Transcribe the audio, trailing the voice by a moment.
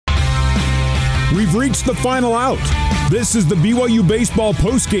We've reached the final out. This is the BYU Baseball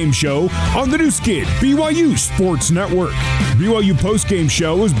Postgame Show on the new Skid BYU Sports Network. BYU Postgame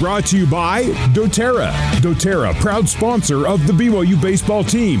Show is brought to you by doTERRA. doTERRA, proud sponsor of the BYU baseball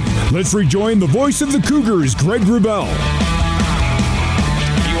team. Let's rejoin the voice of the Cougars, Greg Wrubell.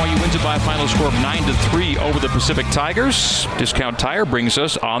 BYU wins it by a final score of 9-3 over the Pacific Tigers. Discount Tire brings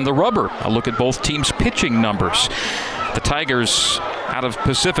us on the rubber. A look at both teams' pitching numbers. The Tigers out of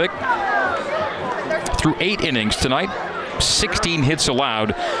Pacific through 8 innings tonight. 16 hits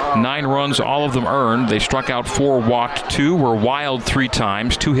allowed, 9 runs, all of them earned. They struck out 4, walked 2, were wild 3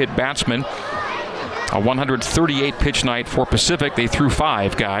 times, 2-hit batsmen. A 138 pitch night for Pacific. They threw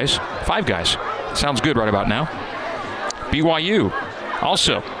 5 guys. 5 guys. Sounds good right about now. BYU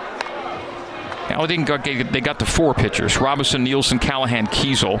also. Now they got to 4 pitchers. Robinson, Nielsen, Callahan,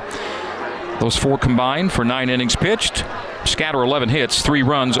 Kiesel. Those 4 combined for 9 innings pitched. Scatter 11 hits, 3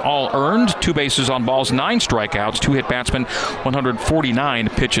 runs, all earned. 2 bases on balls, 9 strikeouts. 2-hit batsman, 149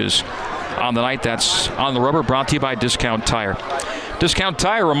 pitches on the night. That's On the Rubber, brought to you by Discount Tire. Discount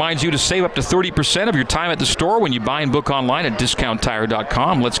Tire reminds you to save up to 30% of your time at the store when you buy and book online at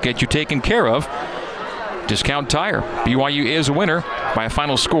DiscountTire.com. Let's get you taken care of. Discount Tire. BYU is a winner by a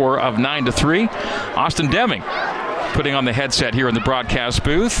final score of 9-3. Austin Deming putting on the headset here in the broadcast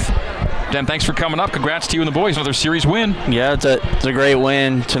booth. Dem, thanks for coming up. Congrats to you and the boys. Another series win. Yeah, it's a great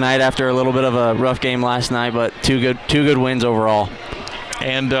win tonight after a little bit of a rough game last night, but two good wins overall.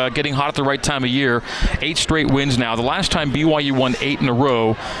 And getting hot at the right time of year. 8 straight wins now. The last time BYU won 8 in a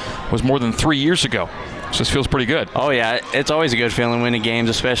row was more than 3 years ago. So this feels pretty good. Oh, yeah. It's always a good feeling winning games,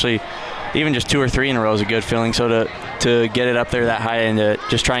 especially even just 2 or 3 in a row is a good feeling. So to get it up there that high and to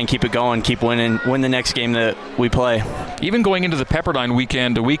just try and keep it going, keep winning, win the next game that we play. Even going into the Pepperdine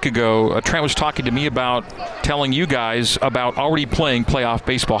weekend a week ago, Trent was talking to me about telling you guys about already playing playoff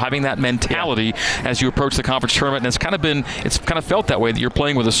baseball, having that mentality as you approach the conference tournament. And it's kind of felt that way, that you're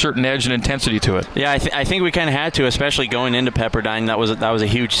playing with a certain edge and intensity to it. Yeah, I think we kind of had to, especially going into Pepperdine. That was a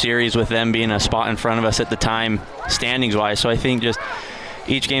huge series with them being a spot in front of us at the time, standings-wise. So I think just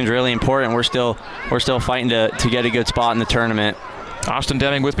each game's really important. We're still fighting to get a good spot in the tournament. Austin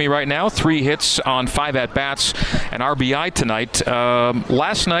Deming with me right now. 3 hits on 5 at-bats, and RBI tonight.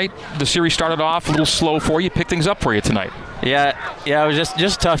 Last night, the series started off a little slow for you. Picked things up for you tonight. Yeah, it was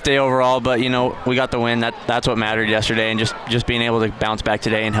just a tough day overall, but, we got the win. That's what mattered yesterday, and just being able to bounce back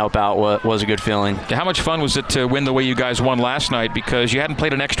today and help out was a good feeling. How much fun was it to win the way you guys won last night, because you hadn't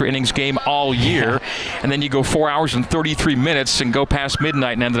played an extra innings game all year, and then you go 4 hours and 33 minutes and go past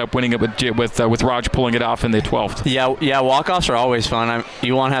midnight and ended up winning it with Raj pulling it off in the 12th. Yeah, walk-offs are always fun.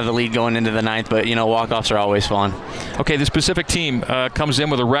 You want to have the lead going into the 9th, but, walk-offs are always fun. Okay, this Pacific team comes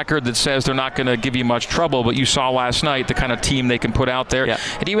in with a record that says they're not going to give you much trouble, but you saw last night the kind of team they can put out there. Yeah.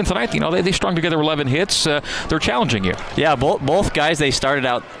 And even tonight, they strung together 11 hits. They're challenging you. Yeah, both guys they started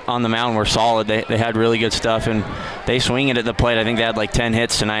out on the mound were solid. They had really good stuff, and they swing it at the plate. I think they had like 10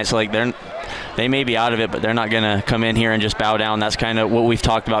 hits tonight, so they may be out of it, but they're not going to come in here and just bow down. That's kind of what we've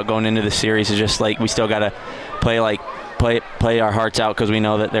talked about going into the series, is just like we still got to play our hearts out, because we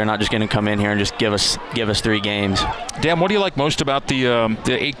know that they're not just going to come in here and just give us 3 games. Dan, what do you like most about the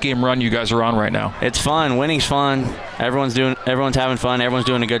 8-game run you guys are on right now? It's fun. Winning's fun. Everyone's having fun. Everyone's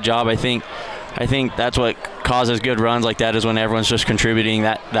doing a good job. I think that's what causes good runs like that, is when everyone's just contributing.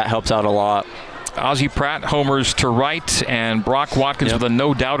 That helps out a lot. Ozzie Pratt homers to right, and Brock Watkins with a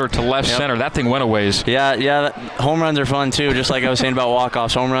no-doubter to left center. That thing went a ways. Yeah. Home runs are fun too. Just like I was saying about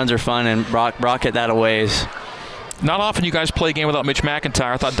walk-offs, home runs are fun, and Brock hit that a ways. Not often you guys play a game without Mitch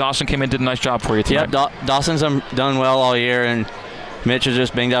McIntyre. I thought Dawson came in and did a nice job for you tonight. Yeah, Dawson's done well all year, and Mitch is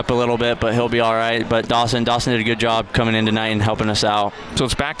just banged up a little bit, but he'll be all right. But Dawson did a good job coming in tonight and helping us out. So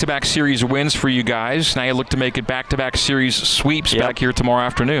it's back-to-back series wins for you guys. Now you look to make it back-to-back series sweeps back here tomorrow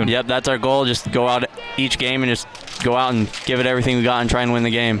afternoon. Yep, that's our goal. Just go out each game and just go out and give it everything we got and try and win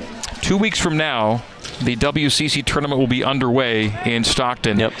the game. 2 weeks from now, the WCC tournament will be underway in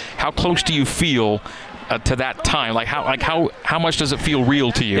Stockton. Yep. How close do you feel to that time? How much does it feel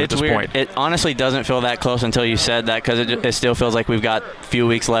real to you at this point? It honestly doesn't feel that close until you said that, because it still feels like we've got a few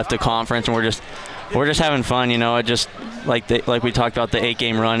weeks left of conference, and we're just having fun. It just like we talked about the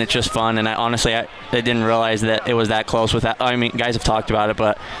 8-game run. It's just fun, and I didn't realize that it was that close with that. I mean, guys have talked about it,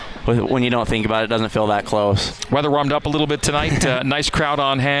 but when you don't think about it, it doesn't feel that close. Weather warmed up a little bit tonight. Nice crowd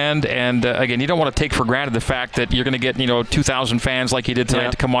on hand. And, again, you don't want to take for granted the fact that you're going to get, 2,000 fans like you did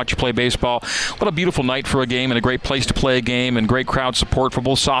tonight to come watch you play baseball. What a beautiful night for a game, and a great place to play a game, and great crowd support for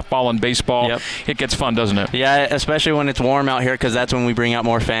both softball and baseball. Yep. It gets fun, doesn't it? Yeah, especially when it's warm out here, because that's when we bring out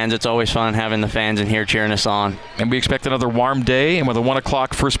more fans. It's always fun having the fans in here cheering us on. And we expect another warm day, and with a 1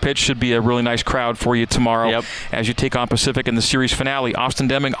 o'clock first pitch should be a really nice crowd for you tomorrow as you take on Pacific in the series finale. Austin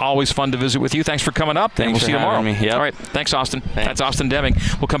Deming, always fun to visit with you. Thanks for coming up, and we'll see you tomorrow. Me. Yep. All right, thanks, Austin. That's Austin Deming.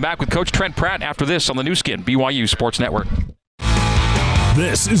 We'll come back with Coach Trent Pratt after this on the new skin, BYU Sports Network.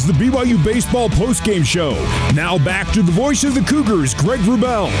 This is the BYU Baseball postgame show. Now back to the voice of the Cougars, Greg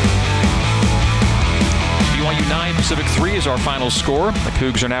Wrubell. BYU 9, Pacific 3 is our final score. The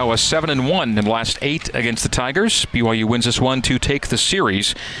Cougs are now 7-1 in the last 8 against the Tigers. BYU wins this one to take the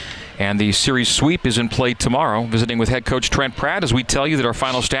series. And the series sweep is in play tomorrow. Visiting with head coach Trent Pratt as we tell you that our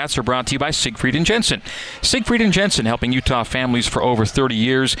final stats are brought to you by Siegfried & Jensen. Siegfried & Jensen, helping Utah families for over 30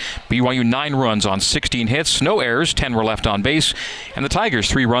 years. BYU 9 runs on 16 hits, no errors, 10 were left on base. And the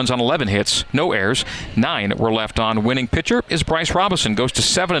Tigers 3 runs on 11 hits, no errors, 9 were left on. Winning pitcher is Bryce Robinson, goes to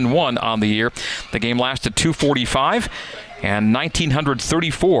 7-1 on the year. The game lasted 2:45 and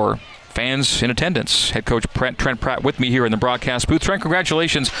 1,934 fans in attendance. Head coach Trent Pratt with me here in the broadcast booth. Trent,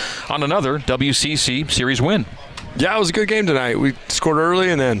 congratulations on another WCC series win. Yeah, it was a good game tonight. We scored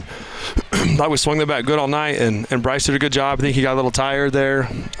early and then thought we swung the bat good all night, and Bryce did a good job. I think he got a little tired there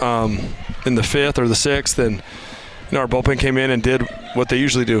in the 5th or the 6th, and our bullpen came in and did what they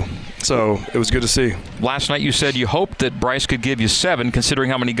usually do. So it was good to see. Last night you said you hoped that Bryce could give you 7, considering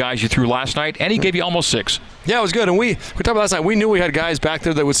how many guys you threw last night, and he gave you almost 6. Yeah, it was good. And we talked about last night, we knew we had guys back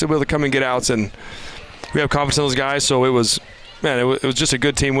there that would still be able to come and get outs, and we have confidence in those guys. So it was just a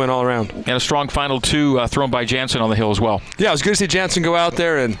good team win all around. And a strong final 2 thrown by Jansen on the hill as well. Yeah, it was good to see Jansen go out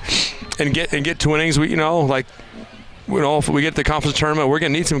there and get 2 innings. If we get the conference tournament, we're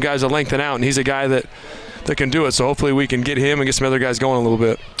going to need some guys to lengthen out, and he's a guy that can do it. So hopefully we can get him and get some other guys going a little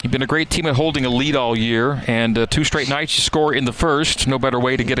bit. You've been a great team at holding a lead all year, and 2 straight nights you score in the first. No better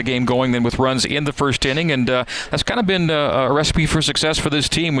way to get a game going than with runs in the first inning, and that's kind of been a recipe for success for this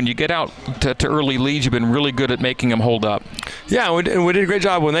team. When you get out to early leads, you've been really good at making them hold up. Yeah, and we did a great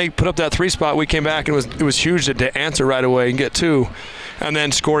job. When they put up that 3 spot, we came back, and it was huge to answer right away and get 2, and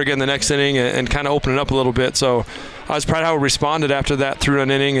then score again the next inning and kind of open it up a little bit. So I was proud of how we responded after that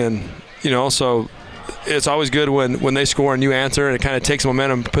 3-run inning, and so it's always good when they score and you answer, and it kind of takes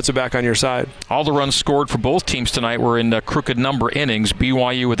momentum, puts it back on your side. All the runs scored for both teams tonight were in crooked number innings.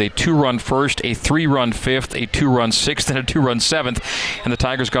 BYU with a 2-run first, a 3-run 5th, a 2-run 6th, and a 2-run 7th. And the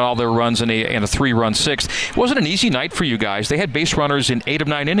Tigers got all their runs in a 3-run 6th. It wasn't an easy night for you guys. They had base runners in 8 of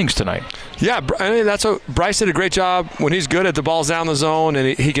 9 innings tonight. Yeah, I mean, Bryce did a great job. When he's good at the balls down the zone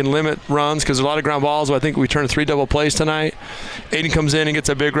and he can limit runs because a lot of ground balls. I think we turned 3 double plays tonight. Aiden comes in and gets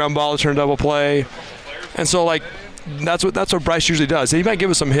a big ground ball to turn double play. And so, that's what Bryce usually does. He might give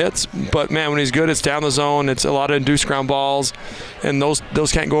us some hits, but, man, when he's good, it's down the zone. It's a lot of induced ground balls, and those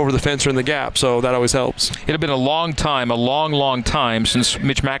can't go over the fence or in the gap, so that always helps. It had been a long time since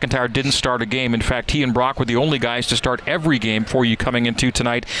Mitch McIntyre didn't start a game. In fact, he and Brock were the only guys to start every game for you coming into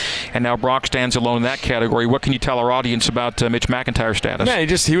tonight, and now Brock stands alone in that category. What can you tell our audience about Mitch McIntyre's status? Yeah,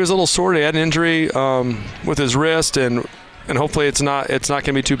 he was a little sore. He had an injury with his wrist, and hopefully it's not going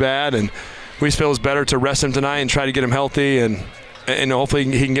to be too bad, and we just feel it's better to rest him tonight and try to get him healthy, and hopefully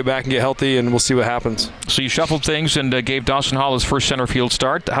he can get back and get healthy, and we'll see what happens. So you shuffled things and gave Dawson Hall his first center field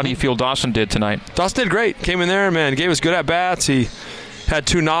start. How do you feel Dawson did tonight? Dawson did great. Came in there, man, gave us good at-bats. He had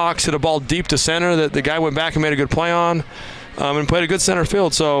 2 knocks, hit a ball deep to center that the guy went back and made a good play on, and played a good center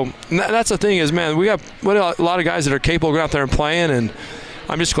field. So that's the thing is, man, we got a lot of guys that are capable of going out there and playing, and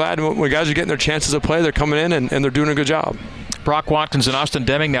I'm just glad when guys are getting their chances to play, they're coming in and they're doing a good job. Brock Watkins and Austin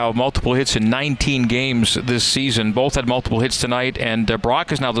Deming now have multiple hits in 19 games this season. Both had multiple hits tonight, and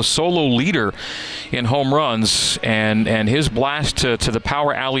Brock is now the solo leader in home runs, and his blast to the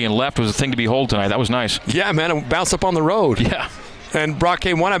power alley and left was a thing to behold tonight. That was nice. Yeah, man, it bounced up on the road. Yeah. And Brock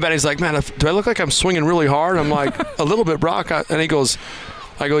came one at bat. He's like, man, do I look like I'm swinging really hard? I'm like, a little bit, Brock. And he goes,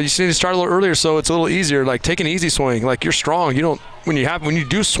 I go, you just need to start a little earlier so it's a little easier. Like, take an easy swing. Like, you're strong. You don't when you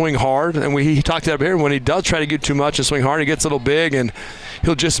do swing hard, and he talked it up here, when he does try to get too much and swing hard, he gets a little big and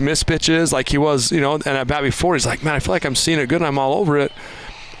he'll just miss pitches like he was, and at bat before he's like, man, I feel like I'm seeing it good and I'm all over it.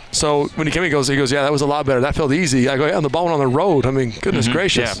 So when he came in, he goes, yeah, that was a lot better. That felt easy. I go, yeah, and the ball went on the road. I mean, goodness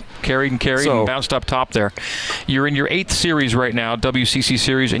gracious. Yeah, carried and bounced up top there. You're in your 8th series right now, WCC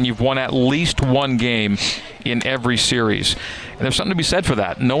series, and you've won at least 1 game in every series. And there's something to be said for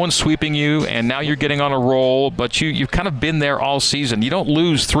that. No one's sweeping you, and now you're getting on a roll, but you've kind of been there all season. You don't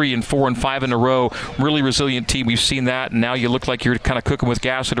lose 3 and 4 and 5 in a row. Really resilient team. We've seen that, and now you look like you're kind of cooking with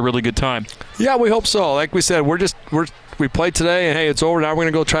gas at a really good time. Yeah, we hope so. Like we said, we played today, and hey, it's over. Now we're going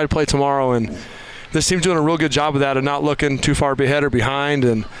to go try to play tomorrow. And this team's doing a real good job of that, of not looking too far ahead or behind.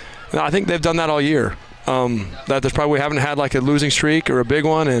 And I think they've done that all year. we haven't had like a losing streak or a big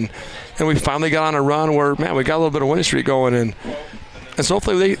one, and we finally got on a run where, man, we got a little bit of winning streak going, and so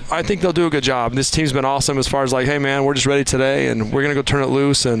hopefully I think they'll do a good job. This team's been awesome as far as like, hey man, we're just ready today and we're gonna go turn it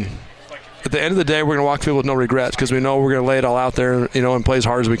loose, and at the end of the day, we're going to walk the field with no regrets because we know we're going to lay it all out there, and play as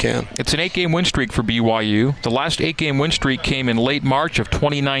hard as we can. It's an 8-game win streak for BYU. The last 8-game win streak came in late March of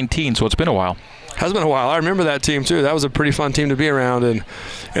 2019, so it's been a while. Has been a while. I remember that team too. That was a pretty fun team to be around, and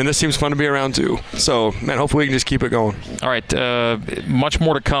this team's fun to be around too. So, man, hopefully we can just keep it going. All right, much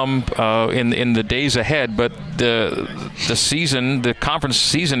more to come in the days ahead, but the conference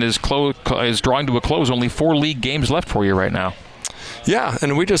season is drawing to a close. Only 4 league games left for you right now. Yeah,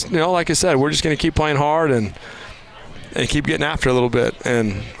 and we just, like I said, we're just going to keep playing hard and keep getting after it a little bit.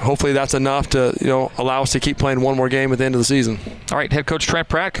 And hopefully that's enough to, allow us to keep playing one more game at the end of the season. All right, head coach Trent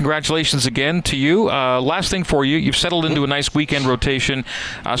Pratt, congratulations again to you. Last thing for you, you've settled into a nice weekend rotation.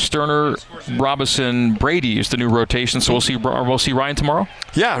 Sterner, Robinson, Brady is the new rotation, so we'll see Ryan tomorrow?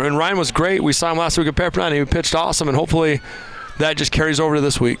 Yeah, and Ryan was great. We saw him last week at Pepperdine. He pitched awesome, and hopefully that just carries over to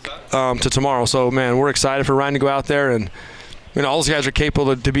this week, to tomorrow. So, man, we're excited for Ryan to go out there, and all those guys are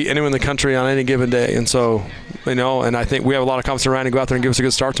capable to beat anyone in the country on any given day. And so, and I think we have a lot of confidence in Ryan to go out there and give us a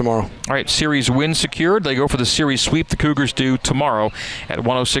good start tomorrow. All right, series win secured. They go for the series sweep. The Cougars do tomorrow at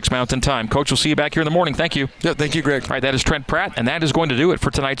 1:06 Mountain Time. Coach, we'll see you back here in the morning. Thank you. Yeah, thank you, Greg. All right, that is Trent Pratt, and that is going to do it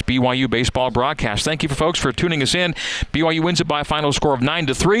for tonight's BYU baseball broadcast. Thank you, folks, for tuning us in. BYU wins it by a final score of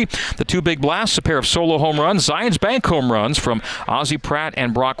 9-3. The 2 big blasts, a pair of solo home runs, Zions Bank home runs from Ozzie Pratt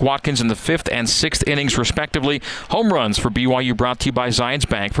and Brock Watkins in the 5th and 6th innings, respectively. Home runs for BYU brought to you by Zions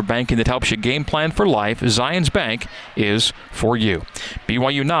Bank. For banking that helps you game plan for life, Zions Bank is for you.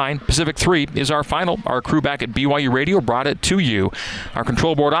 BYU 9, Pacific 3 is our final. Our crew back at BYU Radio brought it to you. Our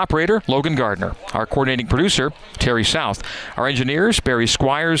control board operator, Logan Gardner. Our coordinating producer, Terry South. Our engineers, Barry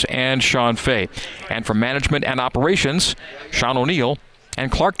Squires and Sean Fay. And from management and operations, Sean O'Neill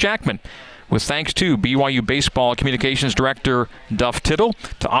and Clark Jackman. With thanks to BYU Baseball Communications Director Duff Tittle,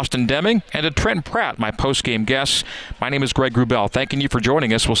 to Austin Deming, and to Trent Pratt, my post-game guests. My name is Greg Wrubell. Thanking you for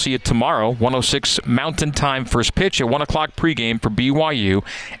joining us. We'll see you tomorrow, 1:06 Mountain Time, first pitch at 1 o'clock pregame for BYU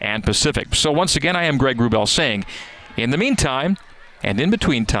and Pacific. So once again, I am Greg Wrubell saying, in the meantime, and in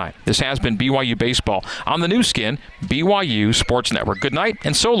between time, this has been BYU Baseball on the new skin, BYU Sports Network. Good night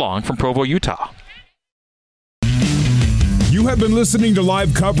and so long from Provo, Utah. You have been listening to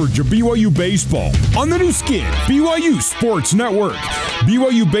live coverage of BYU Baseball on the new skin, BYU Sports Network.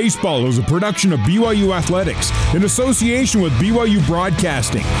 BYU Baseball is a production of BYU Athletics in association with BYU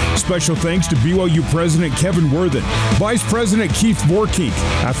Broadcasting. Special thanks to BYU President Kevin Worthen, Vice President Keith Vorkink,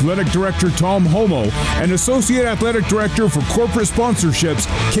 Athletic Director Tom Homo, and Associate Athletic Director for Corporate Sponsorships,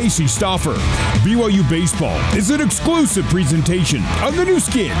 Casey Stauffer. BYU Baseball is an exclusive presentation of the new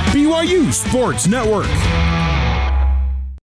skin, BYU Sports Network.